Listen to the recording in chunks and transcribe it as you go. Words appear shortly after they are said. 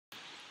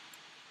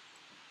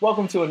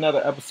Welcome to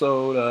another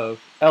episode of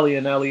Eliot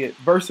and Eliot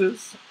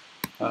versus.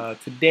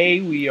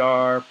 Today we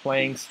are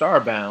playing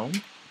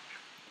Starbound,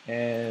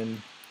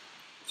 and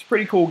it's a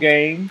pretty cool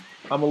game.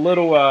 I'm a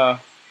little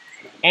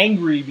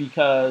angry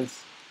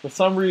because for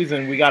some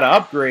reason we got to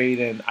upgrade,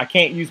 and I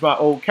can't use my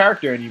old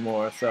character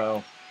anymore.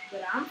 So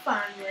But I'm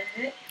fine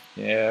with it.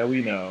 yeah,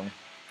 we know.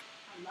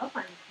 I love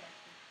my new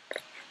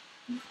character.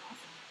 He's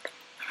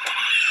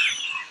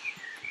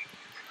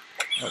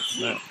awesome. Oh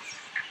snap!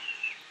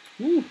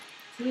 Woo.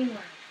 Teamwork.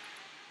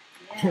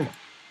 Yeah.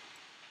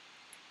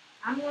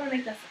 I'm gonna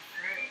make us a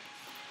friend.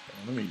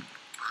 Let me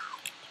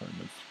turn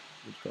this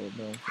switch color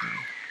down.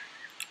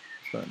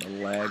 It's starting to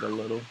lag a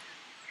little.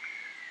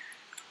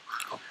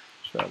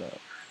 Shut up.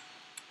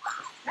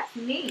 That's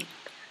me.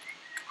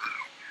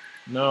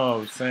 No, I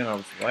was saying I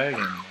was lagging.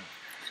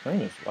 The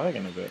screen is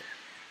lagging a bit.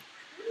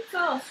 You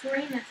saw a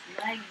screen that's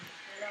lagging.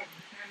 Shut up.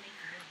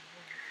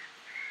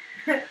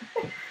 I'm trying to make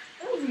it work.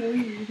 That was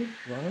weird.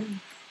 What?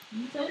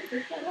 You told it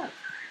to shut up.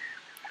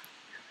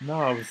 No,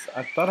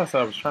 I thought I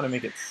said I was trying to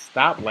make it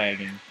stop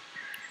lagging.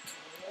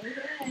 Okay.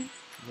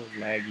 A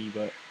little laggy,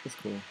 but it's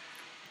cool.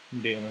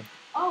 I'm dealing.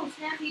 Oh,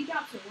 snap, he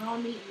dropped some raw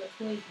meat in the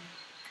poison.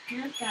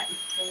 Snap's got E.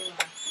 coli.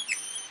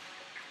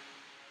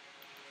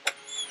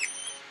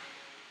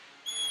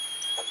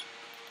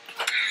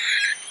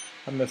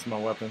 I miss my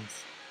weapons.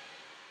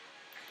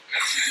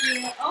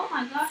 Yeah. Oh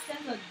my gosh,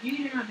 there's a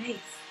dude in our base.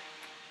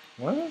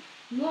 What?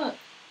 Look.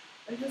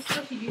 There's a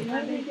squishy dude in How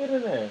our did he base. get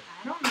in there?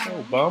 I don't know.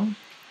 Oh, bum.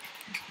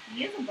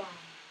 He is a bomb.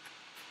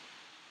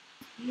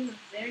 He is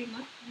very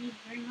much a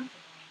bomb.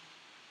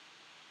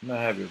 I'm not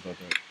happy about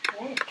that.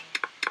 Horrible.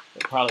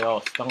 They're probably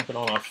all stomping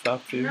on our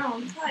stuff, too. No,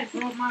 he probably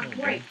broke my Oh,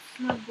 grapes.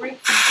 My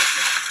grapes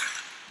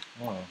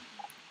are Oh.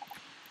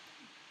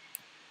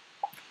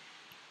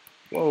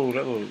 Whoa,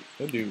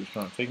 that dude was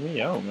trying to take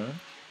me out, man.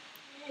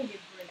 yeah, your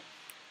grapes.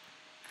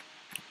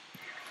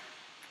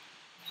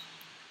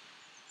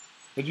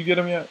 Did you get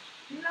him yet?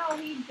 No,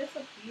 he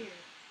disappeared.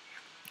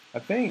 I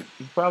think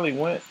he probably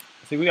went.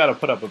 See, we got to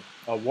put up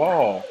a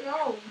wall.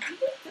 No, he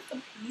just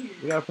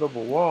disappeared. We got to put up a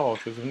wall,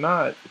 because if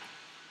not,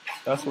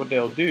 that's what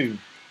they'll do.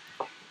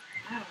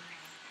 I don't know.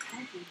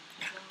 That dude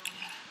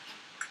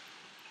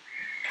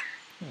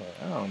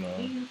I don't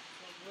know. is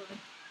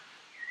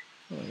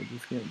Oh,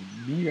 just getting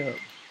beat up.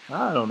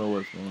 I don't know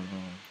what's going on.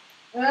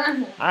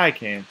 dumb. I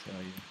can't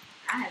tell you.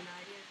 I had no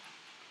idea.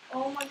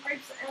 Oh, my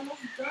grapes are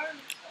almost done.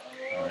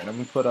 Oh. All right, I'm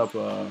gonna put up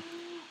a.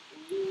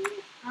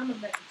 I'm a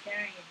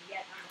vegetarian,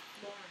 yet I'm a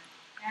Florin.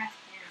 That's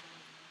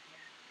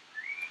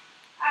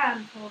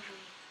I'm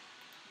totally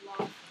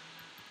lost.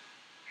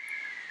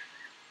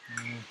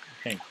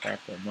 I can't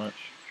craft that much.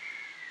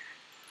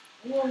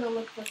 I'm going to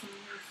look for some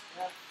new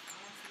stuff.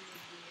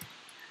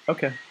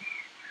 Okay.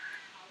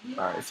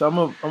 All right, so I'm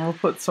gonna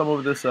put some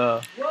of this.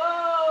 Whoa!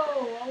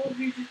 All of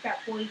you just got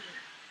poisoned.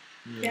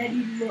 Yeah.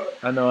 Daddy, look.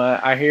 I know.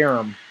 I hear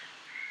them.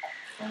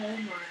 Oh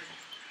my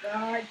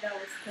god, that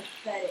was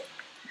pathetic.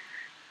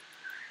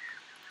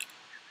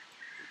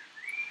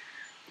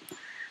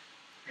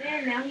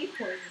 And now he's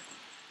poisoned.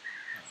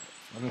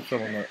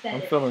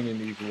 I'm filling in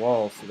these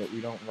walls so that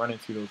we don't run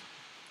into those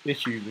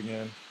issues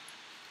again.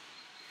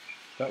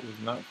 That was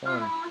not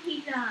fun. Oh, he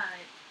died.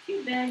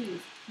 Too bad he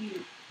was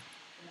cute.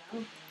 But I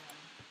was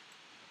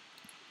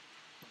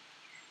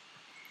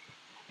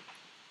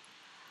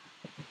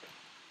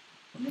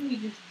Then we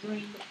just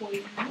drain the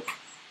poison out.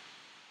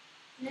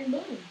 And then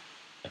boom.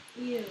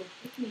 Ew,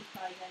 this meat's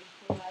probably got E.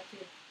 coli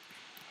too.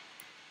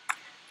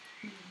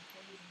 Poison.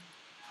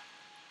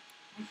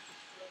 That's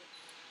gross.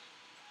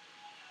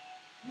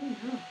 I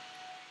don't know.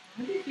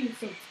 Why do you feel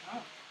so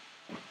tough?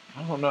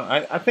 I don't know.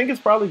 I think it's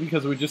probably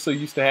because we're just so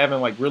used to having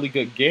like really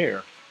good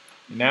gear.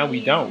 And now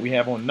we don't. We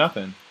have on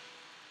nothing.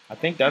 I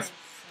think that's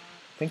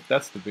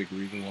the big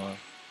reason why.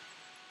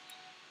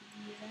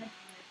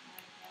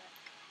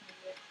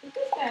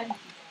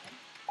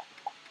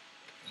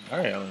 All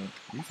right, Ellen.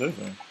 You said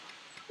so.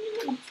 It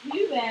isn't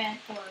too bad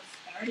for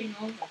starting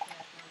over for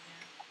that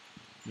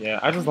program. Yeah,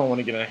 I just don't want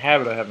to get in the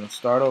habit of having to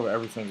start over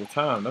every single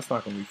time. That's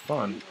not going to be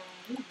fun.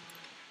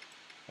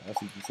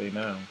 That's what you say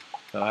now.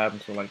 That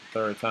happens for like the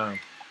third time.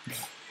 Oh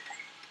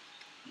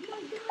my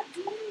god,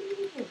 dude!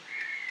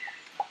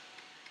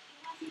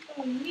 Why is he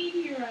throwing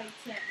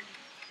meteorites at me?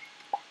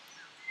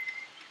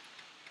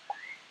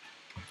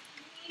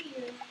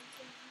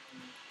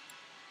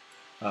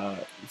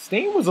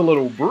 Steam was a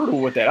little brutal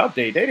with that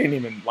update. They didn't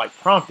even like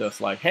prompt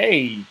us like,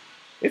 "Hey,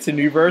 it's a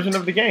new version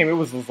of the game." It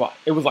was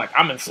like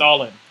I'm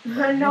installing.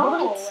 I know.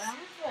 I What? was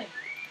like,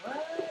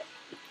 what?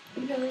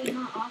 You delete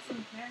my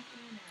awesome character?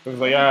 It was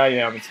like,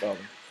 yeah, I'm installing.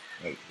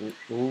 Like,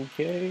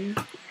 okay.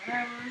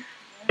 Whatever.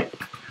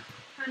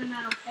 Kind of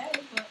not okay,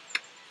 but.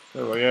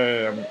 They were like,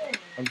 yeah,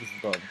 I'm just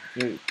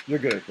installing. You're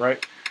good,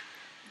 right?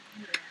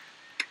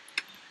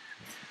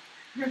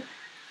 Yeah.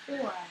 Sure, I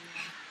am.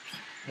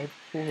 Of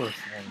course,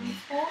 I'm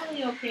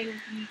totally okay with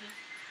you just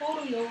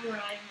totally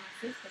overriding my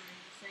system and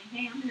just saying,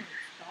 hey, I'm going to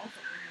install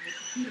something on your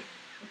computer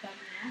without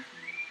even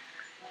asking you.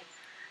 Like,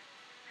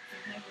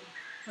 some type of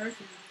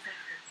person who just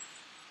likes to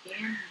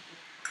scam people.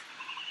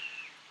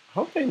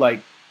 hope they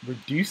like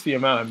reduce the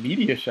amount of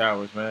media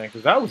showers, man,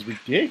 because that was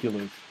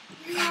ridiculous.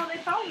 No, they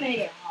probably made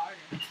it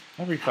harder.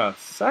 Every 5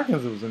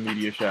 seconds, it was a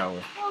media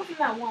shower. Well, it's in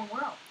that one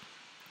world.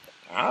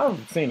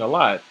 I've seen a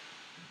lot.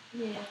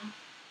 Yeah.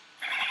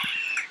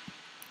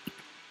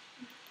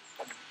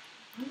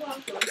 I'm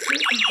going to a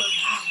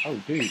Oh,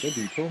 dude, that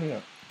dude pull me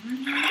up.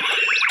 Mm-hmm.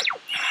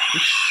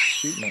 He's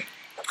shooting it.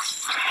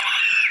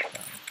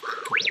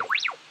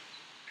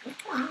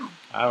 What's going on?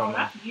 I don't know.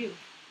 That's you.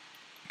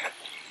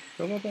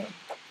 Feel like that?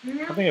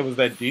 Mm-hmm. I think it was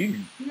that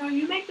dude. You know,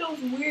 you make those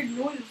weird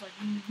noises like.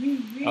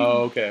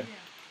 Oh, okay.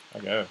 Yeah. I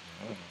guess.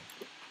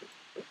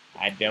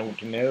 I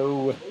don't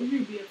know. Oh,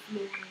 you be a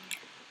fluid.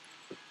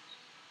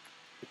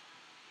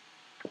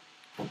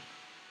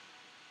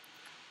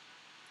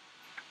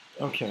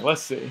 Okay,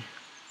 let's see.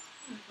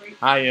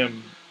 I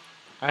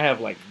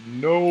have like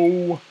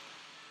no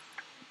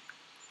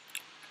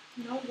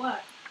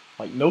what?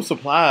 Like no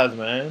supplies,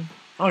 man.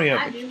 I don't even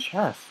have a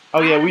chest. Oh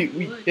I yeah, have we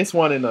wood. it's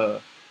one in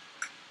the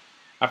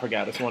I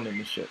forgot, it's one in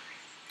the ship.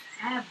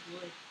 I have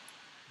wood.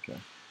 Okay.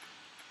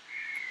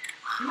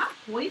 Am I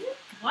poisoned?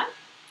 What?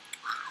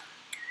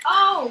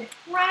 Oh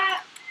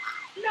crap!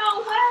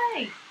 No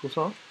way! What's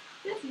wrong?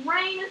 This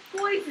rain is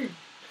poison.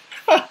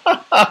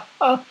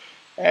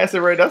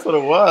 Acid rain, that's what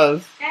it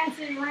was.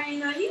 Acid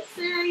rain, are you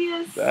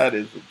serious? That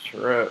is a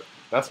trip.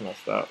 That's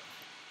messed up.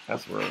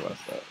 That's real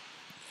messed up.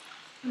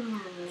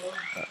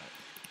 Oh.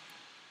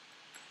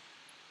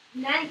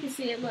 Now you can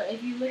see it. Look,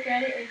 if you look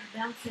at it, it's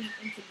bouncing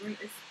into green.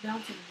 It's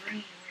bouncing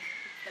green.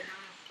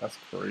 That's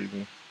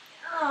crazy.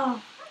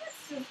 Oh,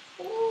 that's just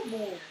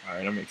horrible. All right,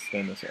 I'm gonna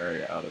extend this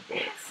area out a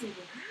bit. Acid rain.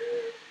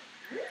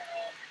 Really?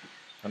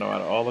 I know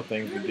out of all the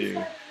things we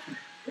do.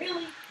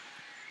 Really?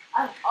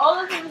 Out of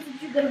all the things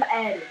that you could have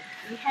added,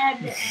 we had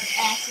to add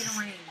acid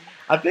rain.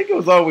 I think it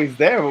was always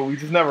there, but we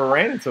just never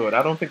ran into it.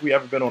 I don't think we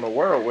ever been on a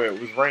world where it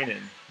was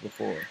raining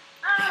before.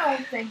 I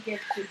don't think it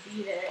should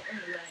be there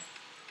anyway.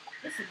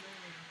 This is raining.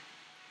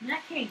 And I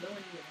can't go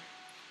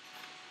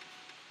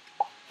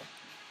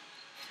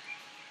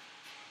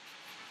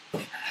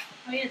anywhere.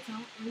 Oh yeah,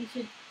 Tom, we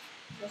should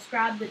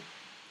describe the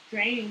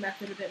draining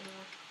method a bit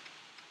more.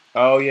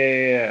 Oh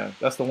yeah.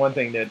 That's the one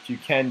thing that you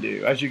can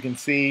do. As you can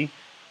see,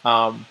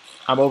 I'm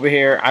over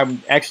here.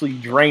 I'm actually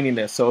draining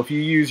this. So if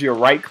you use your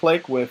right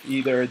click with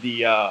either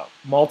the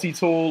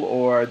multi-tool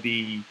or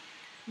the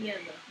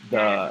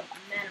matter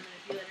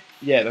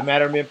manipulator. The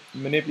matter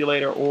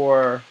manipulator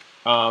or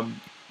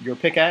your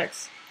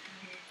pickaxe,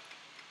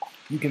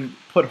 you can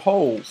put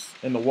holes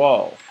in the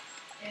wall.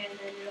 And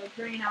then it'll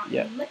drain out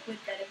any liquid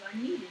that if I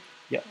need it.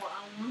 Yep. Or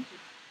unwanted.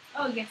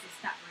 Oh, yes, it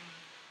stopped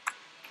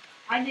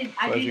raining.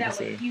 I did that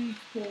with huge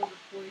pools of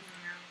poison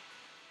now.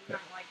 I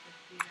don't like to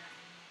do that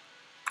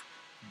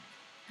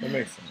anymore. That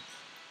makes sense.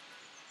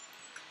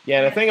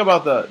 Yeah, the thing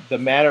about the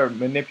matter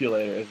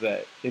manipulator is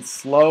that it's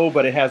slow,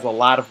 but it has a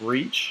lot of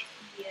reach.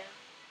 Yeah.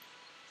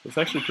 So it's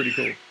actually pretty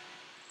cool.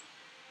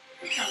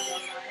 That sounds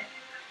alright.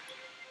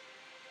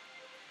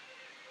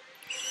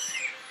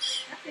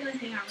 That's the only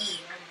thing I really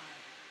love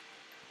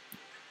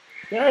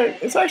about it. Yeah,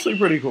 it's actually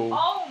pretty cool.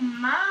 Oh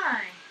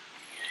my!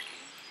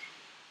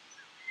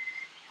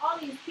 All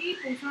these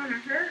people trying to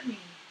hurt me.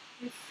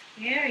 It's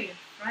scary. It's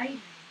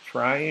frightening.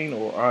 Trying,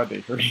 or are they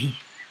hurting?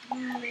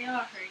 No, they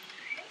are hurting.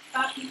 They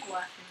stop people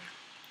after me.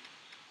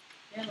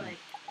 They're like,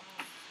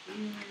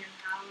 screaming and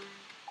howling.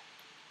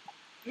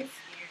 It's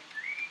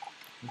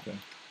scary. Okay.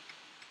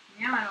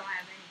 Now I don't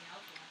have any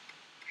health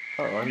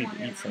left. Oh, I need to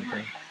eat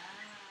something.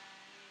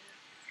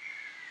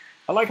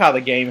 I like how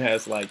the game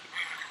has like,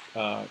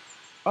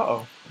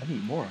 uh-oh, I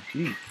need more.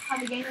 Jeez. How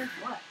the game is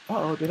what?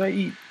 Uh-oh, did I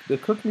eat the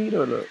cooked meat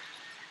or the...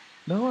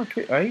 No,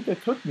 I ate the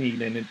cooked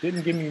meat and it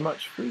didn't give me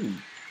much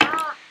food.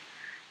 That's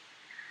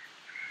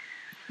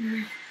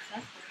funny.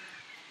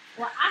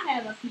 Well, I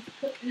have a piece of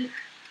cooked meat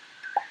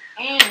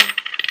and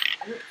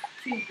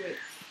 2 grapes. Okay.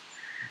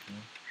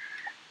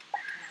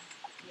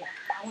 Yeah,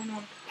 I went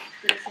on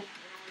expedition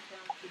and only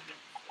found 2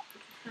 grapes,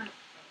 which is kind of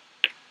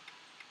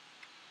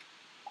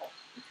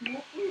it's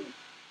more food.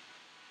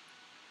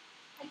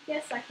 I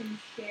guess I can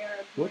share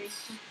a grape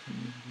Whoops.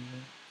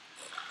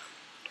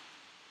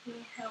 will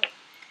help.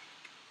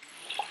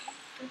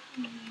 Because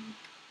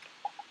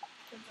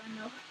I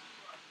know.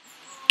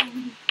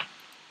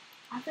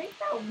 I think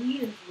that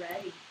wheat is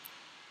ready.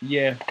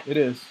 Yeah, it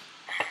is.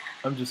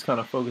 I'm just kind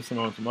of focusing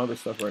on some other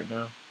stuff right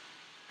now.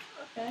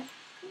 Okay,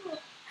 cool.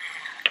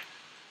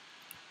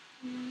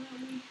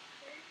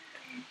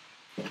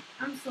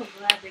 I'm so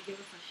glad they give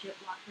us a ship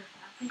locker.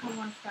 I think I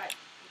want to start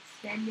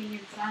extending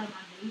inside of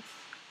my base.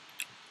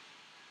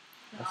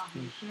 That's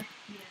cool. Ship.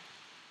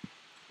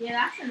 Yeah,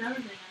 that's another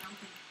thing I don't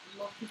think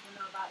most people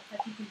know about is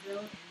that you can build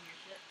in your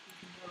ship. You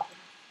can build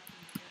stuff in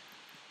your ship.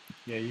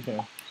 Yeah, you can.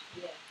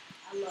 Yeah,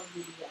 I love to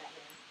do that.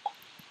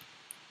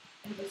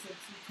 Ever since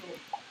you told me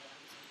that, I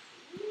was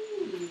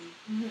like,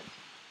 ooh.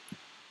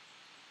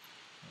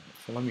 Right,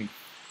 so let me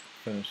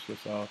finish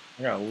this off.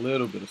 I got a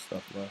little bit of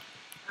stuff left.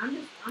 I'm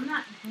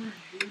not going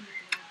to do anything.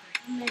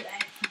 I may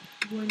actually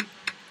do anything.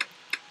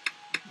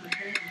 My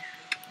baby.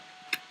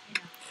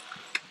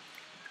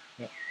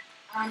 Yep.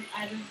 I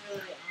just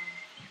really yeah.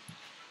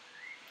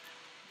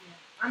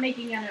 I'm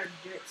making out of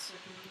dirt so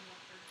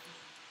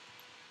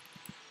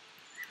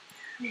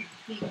can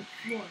big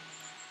floor.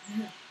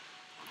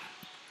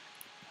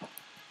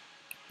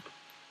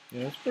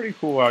 Yeah, it's pretty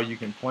cool how you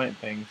can plant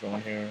things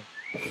on here.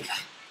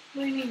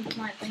 What do you mean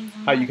plant things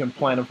on How you what? can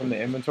plant them from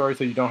the inventory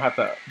so you don't have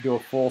to do a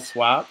full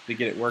swap to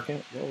get it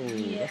working. Whoa,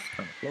 Yeah. that's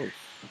kind of close.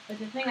 But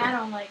the thing I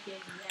don't like is you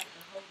have to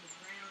hold the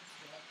ground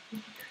still. You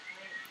can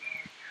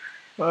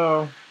plant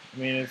Well, I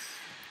mean, it's.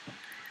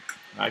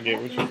 I stuff.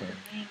 get what you're saying.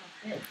 The name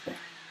of it.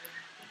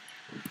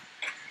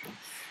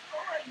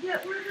 Oh, I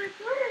get where they're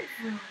coming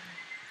from.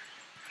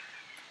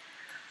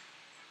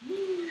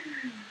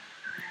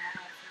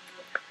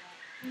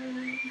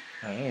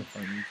 I ain't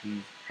finding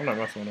these. I'm not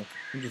messing with them.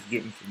 I'm just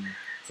getting some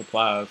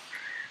supplies.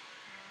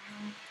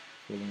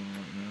 Filling in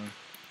right now.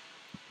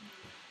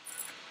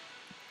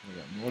 I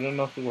got more than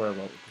enough to worry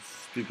about with this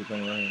stupid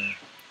thing right here.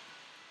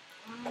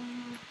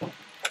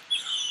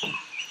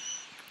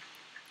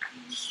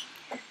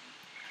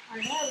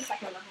 Alright, that looks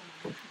like a level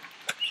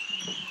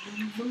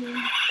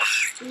 9.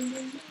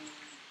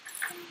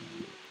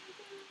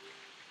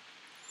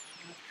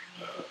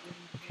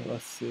 Okay,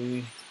 let's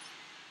see.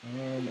 I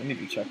need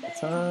to check the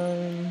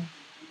time.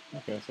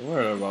 Okay, so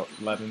we're at about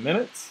 11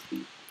 minutes.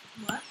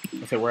 What?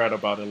 I said we're at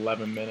about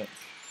 11 minutes.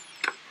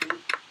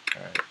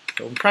 Alright,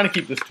 so I'm trying to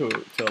keep this to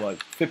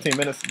like 15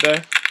 minutes a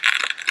day.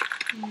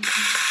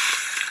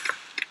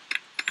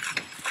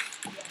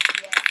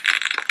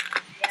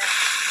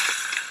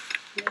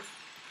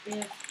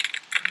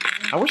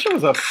 I wish it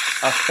was a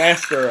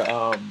faster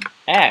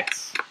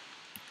axe.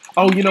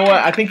 Oh, you know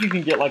what? I think you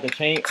can get like a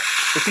chain.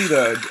 It's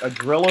either a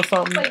drill or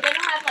something. Wait, they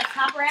don't have like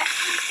copper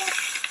axes and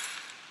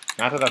stuff?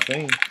 Not that I've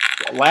seen.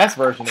 Last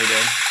version they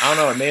did. I don't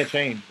know. It may have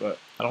changed, but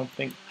I don't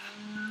think.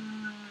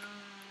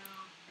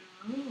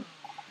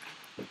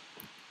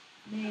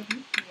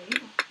 Maybe not.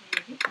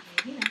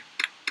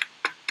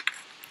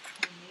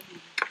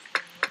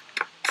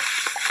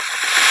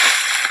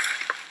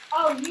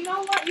 Oh, you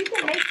know what? You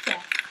can make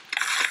chests.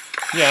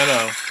 Yeah, I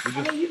know.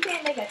 I mean, you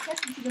can't make a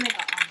chest, but you can make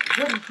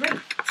a wooden crate.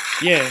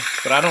 Yeah,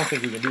 but I don't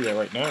think we can do that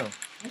right now.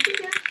 Yes, you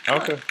can.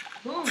 Okay.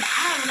 Boom. I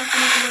have enough to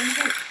make a wooden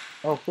crate.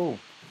 Oh, cool.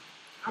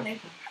 I'll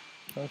make one.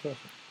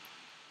 Fantastic.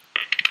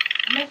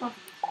 I'll make one for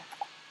you, sir.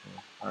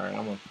 All right,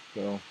 I'm gonna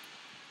go.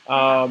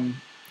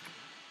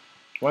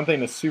 One thing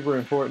that's super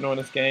important on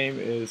this game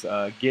is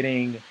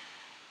getting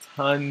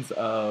tons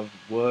of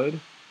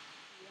wood.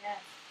 Yes.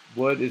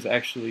 Wood is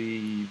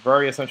actually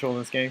very essential in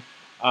this game.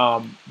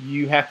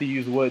 You have to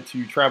use wood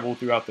to travel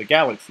throughout the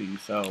galaxy,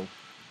 so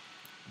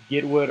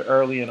get wood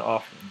early and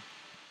often.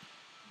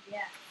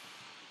 Yes.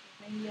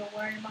 Then you'll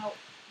worry about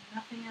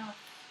nothing else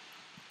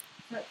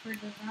except for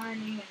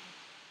designing and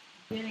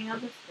getting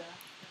other stuff.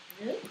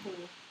 That's really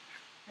cool.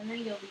 And then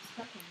you'll be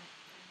stuck in it.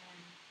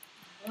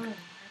 And then, boom,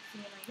 next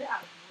thing you know, you're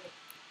out of wood.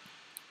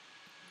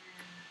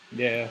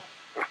 Yeah.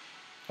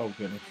 Oh,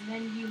 goodness. And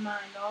then you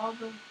mine all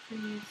the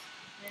trees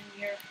in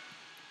your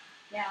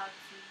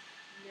galaxy.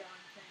 You know what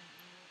I'm saying?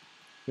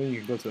 Then you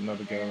can go to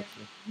another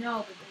galaxy.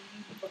 No, but then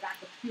you forgot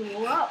to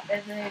fuel up,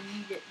 and then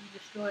you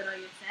destroyed all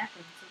your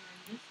saplings, and then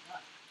you're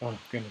stuck. Oh,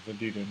 goodness, the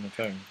dude didn't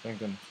attack me. Thank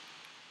goodness.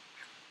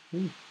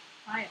 Whew.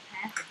 Probably a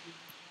passive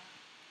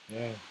dude.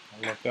 Yeah,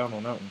 I lucked out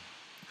on that one.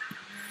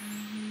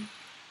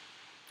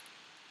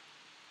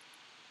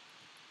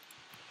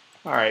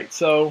 Alright,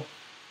 so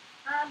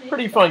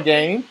pretty fun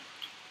game.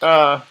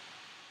 Got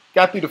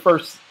through the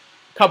first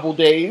couple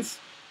days.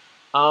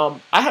 I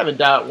haven't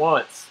died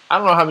once. I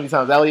don't know how many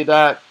times Eliot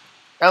died.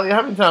 Eliot,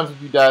 how many times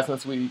have you died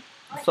since we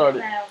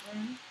started?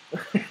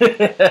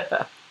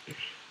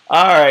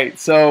 Alright,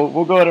 so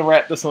we'll go ahead and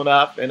wrap this one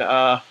up, and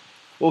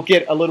we'll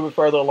get a little bit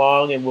further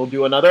along and we'll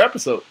do another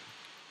episode.